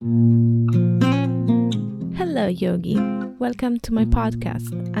Hello, Yogi. Welcome to my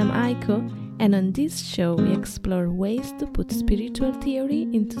podcast. I'm Aiko, and on this show, we explore ways to put spiritual theory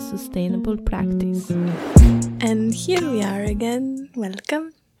into sustainable practice. And here we are again.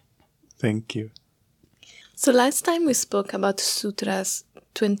 Welcome. Thank you. So last time we spoke about Sutras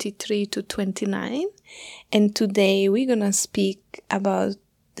 23 to 29, and today we're gonna speak about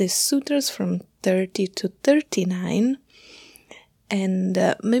the Sutras from 30 to 39.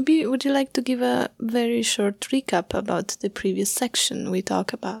 And maybe would you like to give a very short recap about the previous section we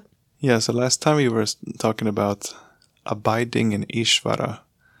talked about? Yeah, so last time we were talking about abiding in Ishvara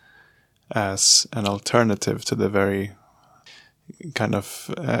as an alternative to the very kind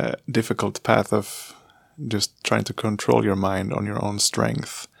of difficult path of just trying to control your mind on your own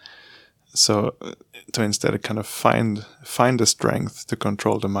strength. So to instead kind of find the strength to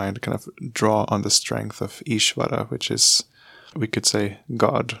control the mind, kind of draw on the strength of Ishvara, which is, we could say,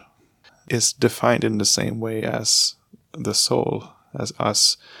 God, is defined in the same way as the soul, as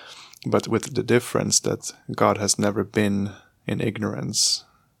us, but with the difference that God has never been in ignorance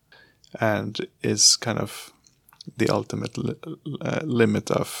and is kind of the ultimate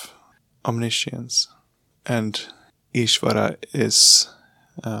limit of omniscience. And Ishvara is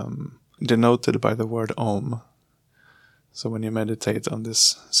denoted by the word Om. So when you meditate on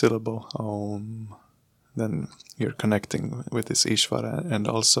this syllable, Om, then you're connecting with this Ishvara, and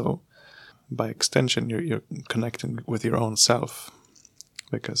also by extension you're connecting with your own self,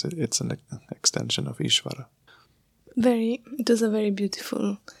 because it's an extension of Ishvara. It was a very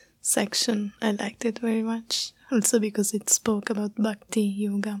beautiful section. I liked it very much, also because it spoke about Bhakti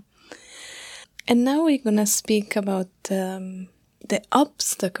Yoga. And now we're gonna speak about the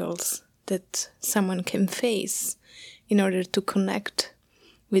obstacles that someone can face in order to connect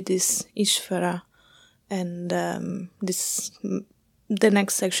with this Ishvara. And the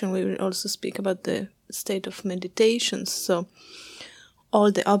next section we will also speak about the state of meditations. So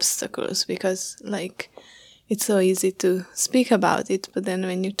all the obstacles, because it's so easy to speak about it, but then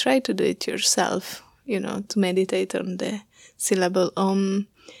when you try to do it yourself, to meditate on the syllable Om,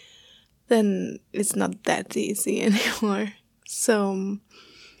 then it's not that easy anymore. So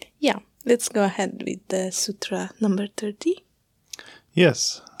let's go ahead with the Sutra number 30.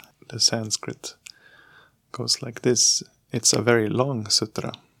 Yes, the Sanskrit goes like this. It's a very long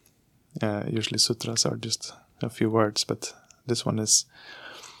sutra. Usually sutras are just a few words, but this one is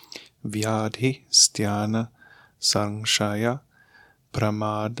Vyadhi Sthana Sangshaya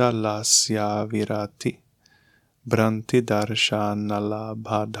Pramada Lasya Virati Branti Darshana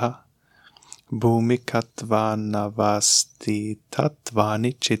Labhadha Bhumikatvana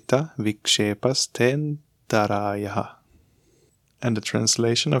Tatvani Chitta Vikshepas Tendarayaha. And the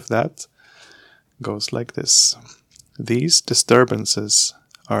translation of that goes like this. These disturbances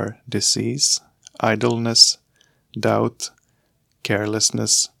are disease, idleness, doubt,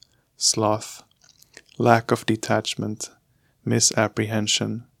 carelessness, sloth, lack of detachment,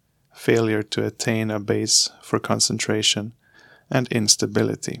 misapprehension, failure to attain a base for concentration, and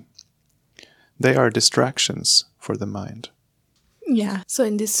instability. They are distractions for the mind. Yeah, so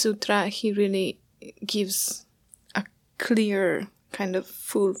in this sutra, he really gives a clear kind of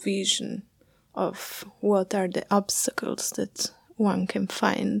full vision of what are the obstacles that one can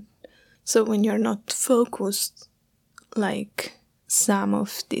find. So when you're not focused, some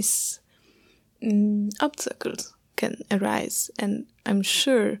of these obstacles can arise. And I'm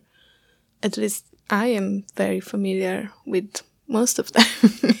sure, at least I am very familiar with most of them,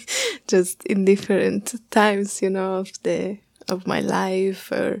 just in different times, of my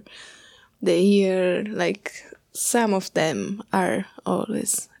life or the year. Some of them are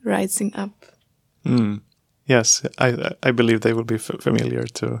always rising up. Yes, I believe they will be familiar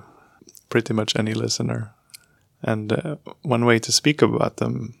to pretty much any listener. And one way to speak about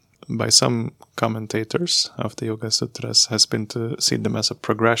them by some commentators of the Yoga Sutras has been to see them as a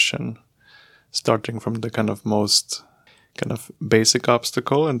progression, starting from the kind of most kind of basic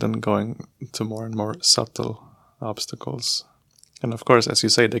obstacle and then going to more and more subtle obstacles. And of course, as you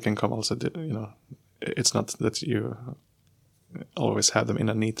say, they can come also, it's not that you always have them in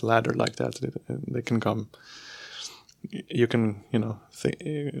a neat ladder like that. They can come, you can,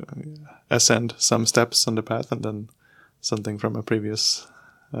 ascend some steps on the path, and then something from a previous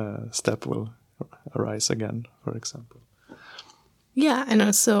step will arise again, for example. Yeah, and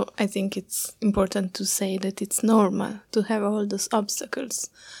also I think it's important to say that it's normal to have all those obstacles.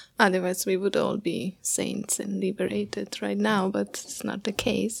 Otherwise we would all be saints and liberated right now, but it's not the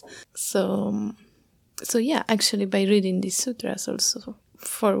case. So yeah, actually by reading these sutras also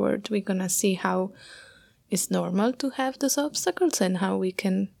forward, we're gonna see how it's normal to have those obstacles and how we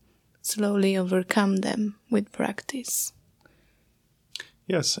can slowly overcome them with practice.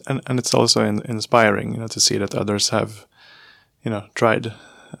 Yes, and it's also inspiring, to see that others have, tried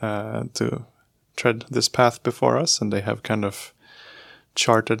to tread this path before us, and they have kind of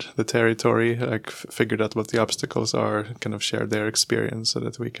charted the territory, like figured out what the obstacles are, kind of shared their experience, so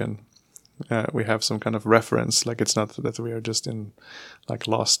that we have some kind of reference. Like, it's not that we are just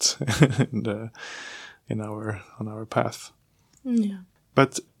lost on our path. Yeah.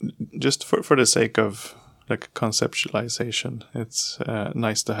 But just for the sake of conceptualization, it's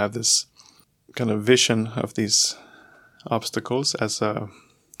nice to have this kind of vision of these obstacles as a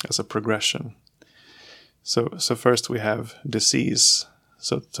progression. So first we have disease.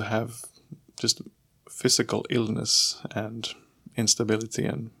 So to have just physical illness and instability,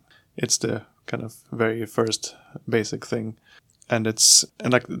 and it's the kind of very first basic thing. And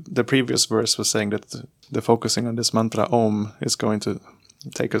like the previous verse was saying that the focusing on this mantra Om is going to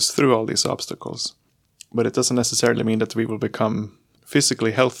take us through all these obstacles. But it doesn't necessarily mean that we will become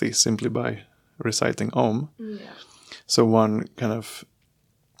physically healthy simply by reciting Om. Yeah. So one kind of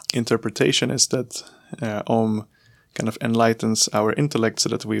interpretation is that Om kind of enlightens our intellect so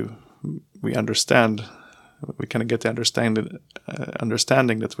that we understand, we kind of get the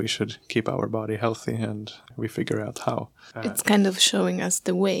understanding that we should keep our body healthy, and we figure out how. It's kind of showing us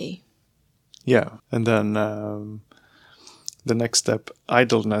the way. Yeah, and then the next step,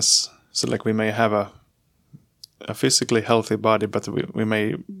 idleness. So we may have a physically healthy body, but we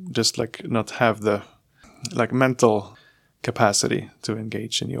may just not have the mental capacity to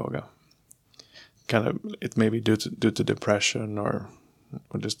engage in yoga. Kind of, it may be due to depression or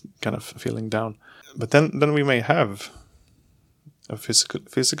just kind of feeling down. But then we may have a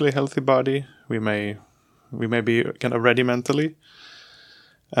physically healthy body. We may be kind of ready mentally,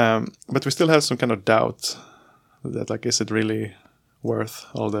 but we still have some kind of doubt that is it really worth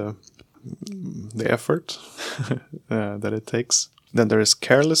all the effort that it takes. Then there is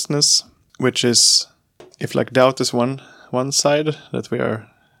carelessness, which is if doubt is one side, that we are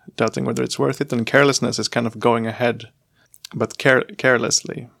doubting whether it's worth it, and carelessness is kind of going ahead but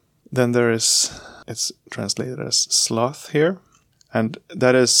carelessly. Then there is, it's translated as sloth here, and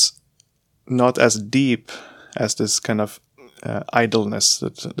that is not as deep as this kind of idleness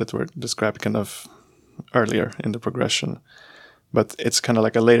that were described kind of earlier in the progression. But it's kind of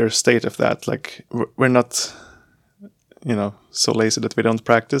like a later state of that. We're not, so lazy that we don't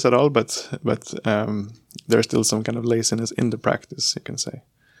practice at all, but there's still some kind of laziness in the practice, you can say.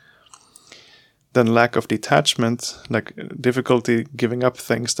 Then lack of detachment, difficulty giving up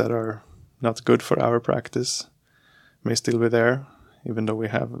things that are not good for our practice, may still be there, even though we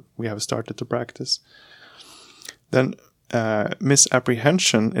have started to practice. Then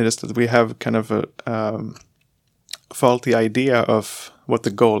misapprehension, it is that we have kind of a faulty idea of what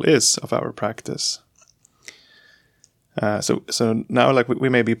the goal is of our practice. So now we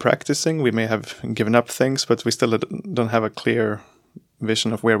may be practicing, we may have given up things, but we still don't have a clear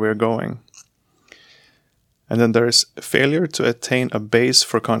vision of where we're going. And then there is failure to attain a base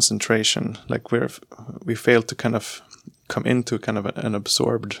for concentration. We fail to kind of come into kind of an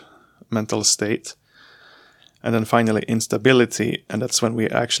absorbed mental state. And then finally instability, and that's when we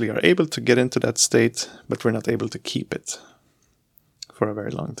actually are able to get into that state, but we're not able to keep it for a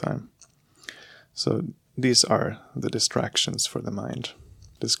very long time. So these are the distractions for the mind,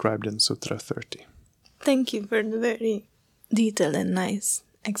 described in Sutra 30. Thank you for the very detailed and nice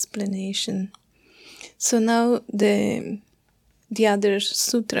explanation. So now the other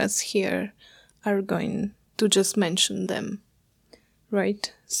sutras here are going to just mention them,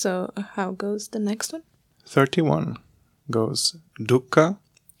 right? So how goes the next one? 31 goes Dukkha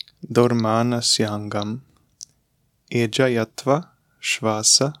Dormana Syangam Ejayatva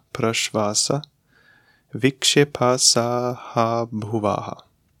Shvasa Prashvasa Vikshepasaha Bhuvaha.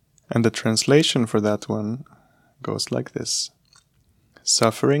 And the translation for that one goes like this: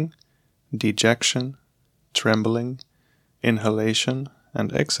 suffering, dejection, trembling, inhalation,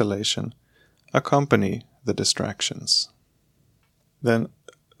 and exhalation accompany the distractions. Then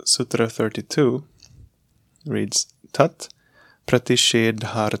Sutra 32 reads Tat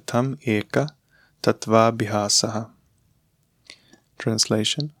Pratishedhartam Eka Tattva Bhihasaha.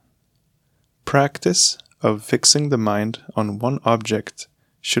 Translation: practice of fixing the mind on one object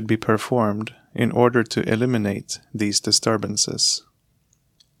should be performed in order to eliminate these disturbances.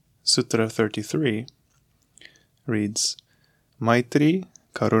 Sutra 33 reads Maitri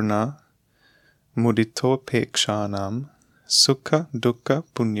Karuna Muditopekshanam Sukha Dukkha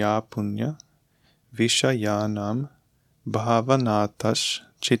Punya Punya Vishayanam Bhavanatash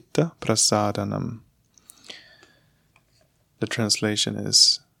Chitta Prasadanam. The translation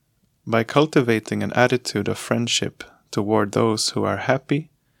is by cultivating an attitude of friendship toward those who are happy,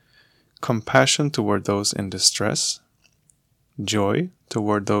 compassion toward those in distress, joy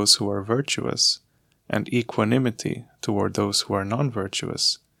toward those who are virtuous, and equanimity toward those who are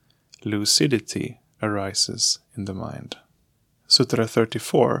non-virtuous, lucidity arises in the mind. Sutra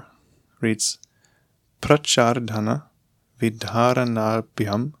 34 reads, Prachardhana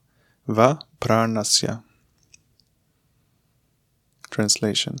vidharanabhyam va pranasya.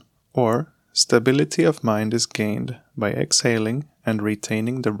 Translation. Or, stability of mind is gained by exhaling and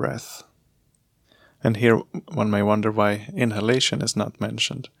retaining the breath. And here one may wonder why inhalation is not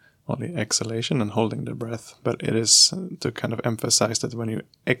mentioned, only exhalation and holding the breath. But it is to kind of emphasize that when you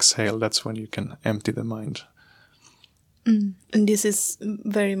exhale, that's when you can empty the mind. And this is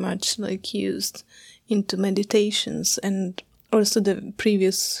very much like used into meditations, and also the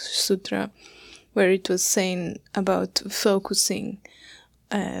previous sutra where it was saying about focusing,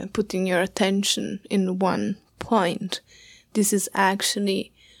 putting your attention in one point. This is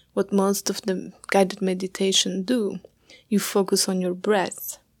actually what most of the guided meditation do. You focus on your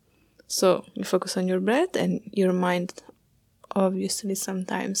breath. So you focus on your breath, and your mind obviously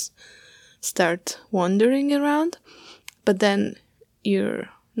sometimes start wandering around, but then you're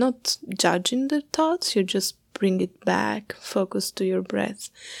not judging the thoughts, you just bring it back, focus to your breath,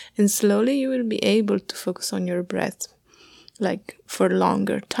 and slowly you will be able to focus on your breath like for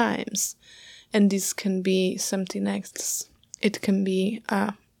longer times. And this can be something else. It can be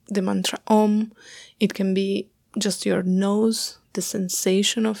the mantra Om, it can be just your nose, the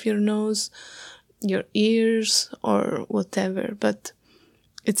sensation of your nose, your ears, or whatever. But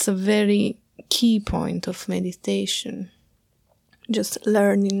it's a very key point of meditation. Just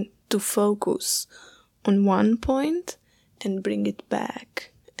learning to focus on one point and bring it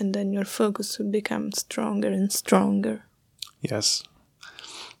back. And then your focus will become stronger and stronger. Yes.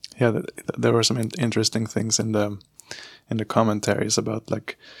 Yeah, there were some interesting things in the commentaries about,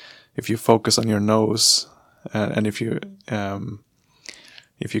 like, if you focus on your nose and if you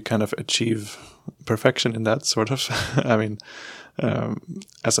kind of achieve perfection in that sort of, I mean,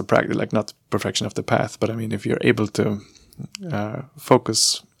 as a practice, like not perfection of the path, but I mean, if you're able to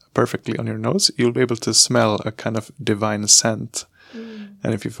focus perfectly on your nose, you'll be able to smell a kind of divine scent.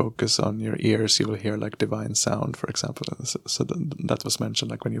 And if you focus on your ears, you will hear like divine sound, for example. So that was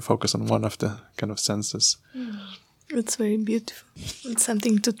mentioned, like when you focus on one of the kind of senses. It's very beautiful. It's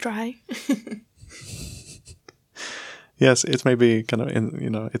something to try. Yes, it may be kind of,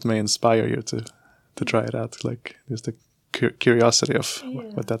 it may inspire you to try it out. Like just the curiosity of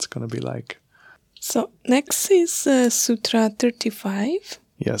what that's going to be like. So next is Sutra 35.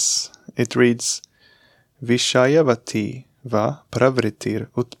 Yes, it reads, Vishayavati va pravritir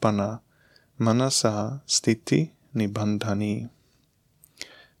utpana manasaha stiti nibandhani.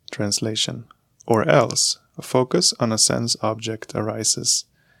 Translation. Or else, a focus on a sense object arises,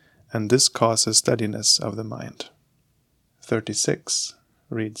 and this causes steadiness of the mind. 36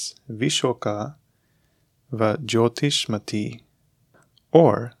 reads, Vishoka va jyotishmati.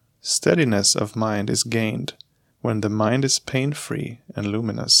 Or, steadiness of mind is gained when the mind is pain-free and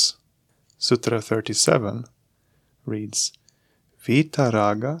luminous. Sutra 37 reads,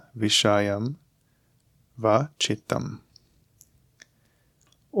 Vitaraga vishayam va chittam.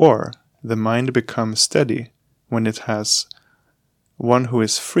 Or, the mind becomes steady when it has one who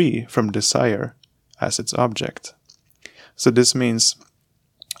is free from desire as its object. So this means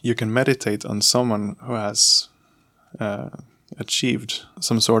you can meditate on someone who has achieved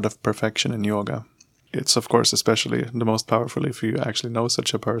some sort of perfection in yoga. It's, of course, especially the most powerful if you actually know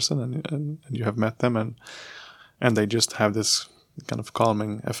such a person and you have met them and they just have this kind of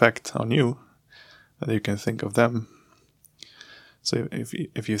calming effect on you, that you can think of them. So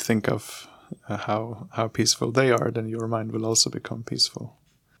if you think of how peaceful they are, then your mind will also become peaceful.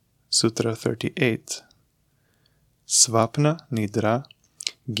 Sutra 38. Svapna nidra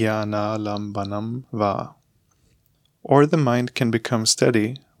jnana lambanam va. Or the mind can become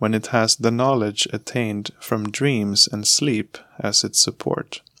steady when it has the knowledge attained from dreams and sleep as its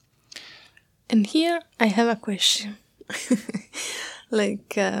support. And here I have a question.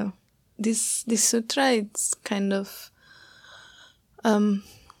 Like this sutra, it's kind of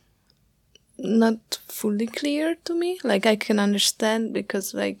not fully clear to me. Like I can understand,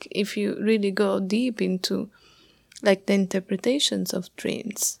 because like if you really go deep into like the interpretations of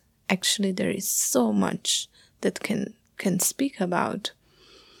dreams, actually there is so much that can speak about,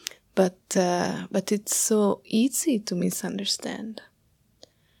 but it's so easy to misunderstand.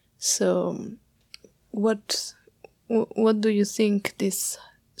 So what do you think this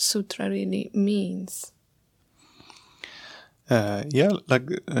sutra really means?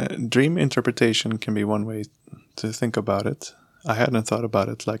 Dream interpretation can be one way to think about it. I hadn't thought about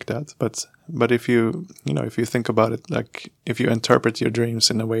it like that, but if you think about it, like if you interpret your dreams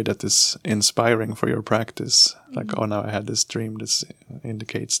in a way that is inspiring for your practice, like, oh, now I had this dream, this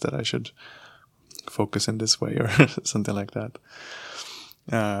indicates that I should focus in this way or something like that.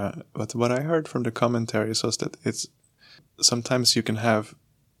 But what I heard from the commentaries was that it's sometimes you can have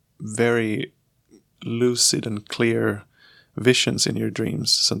very lucid and clear visions in your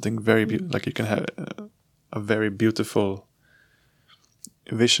dreams. Something very like you can have a very beautiful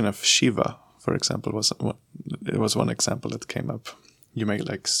vision of Shiva, for example. It was one example that came up. You may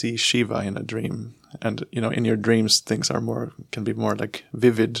like see Shiva in a dream, and in your dreams things can be more like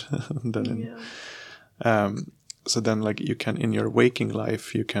vivid than in. So then, like, you can, in your waking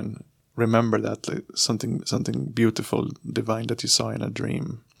life, you can remember that, like, something beautiful, divine that you saw in a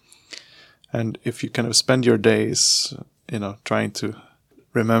dream. And if you kind of spend your days, trying to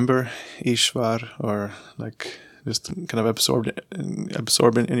remember Ishvar, or like just kind of absorb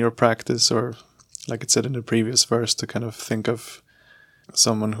in your practice, or like it said in the previous verse, to kind of think of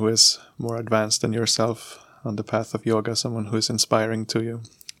someone who is more advanced than yourself on the path of yoga, someone who is inspiring to you,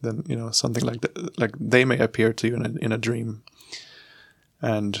 then something like that, like they may appear to you in a dream,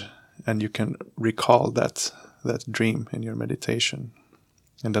 and you can recall that dream in your meditation,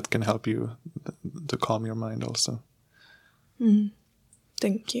 and that can help you to calm your mind also.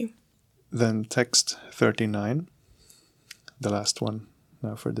 Thank you. Then text 39, the last one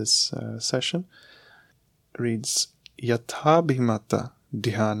now for this session, reads Yathabhimata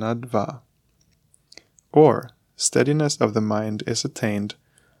dhyanadva, or steadiness of the mind is attained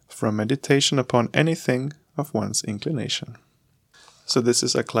from meditation upon anything of one's inclination. So this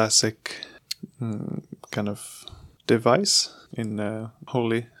is a classic kind of device in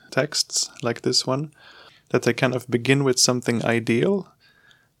holy texts like this one, that they kind of begin with something ideal,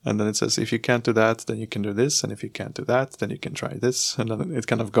 and then it says, if you can't do that, then you can do this, and if you can't do that, then you can try this, and then it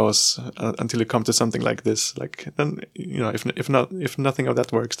kind of goes until you come to something like this. Like, then if nothing of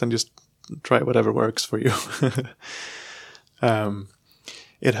that works, then just try whatever works for you.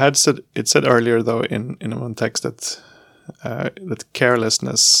 It said earlier, though, in one text that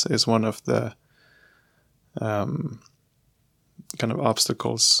carelessness is one of the kind of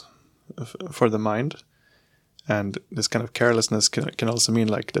obstacles for the mind, and this kind of carelessness can also mean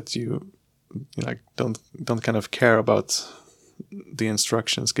like that you don't kind of care about the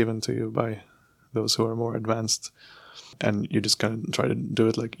instructions given to you by those who are more advanced, and you just kind of try to do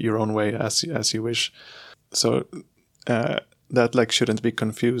it like your own way as you wish. So that like shouldn't be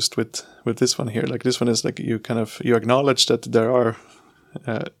confused with this one here. Like, this one is like you acknowledge that there are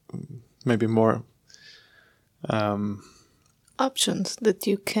maybe more options that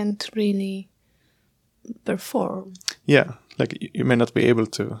you can't really perform. Yeah, like you may not be able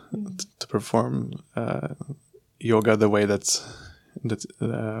to perform yoga the way that's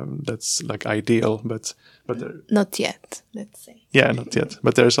like ideal, but not yet, let's say. Yeah, not yet.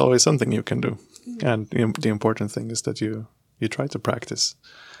 But there's always something you can do, and the important thing is that you try to practice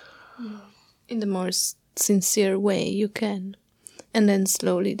in the more sincere way you can, and then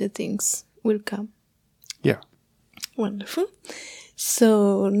slowly the things will come. Yeah. Wonderful.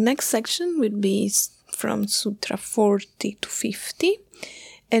 So next section will be from Sutra 40 to 50,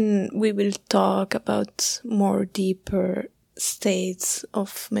 and we will talk about more deeper states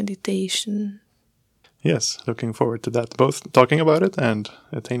of meditation. Yes, looking forward to that, both talking about it and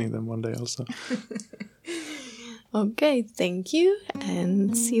attaining them one day also. Okay, thank you,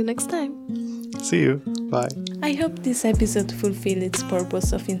 and see you next time. See you. Bye. I hope this episode fulfilled its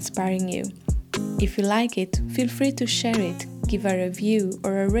purpose of inspiring you. If you like it, feel free to share it, give a review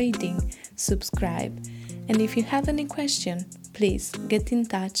or a rating, subscribe, and if you have any question, please get in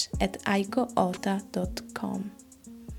touch at aikoota.com.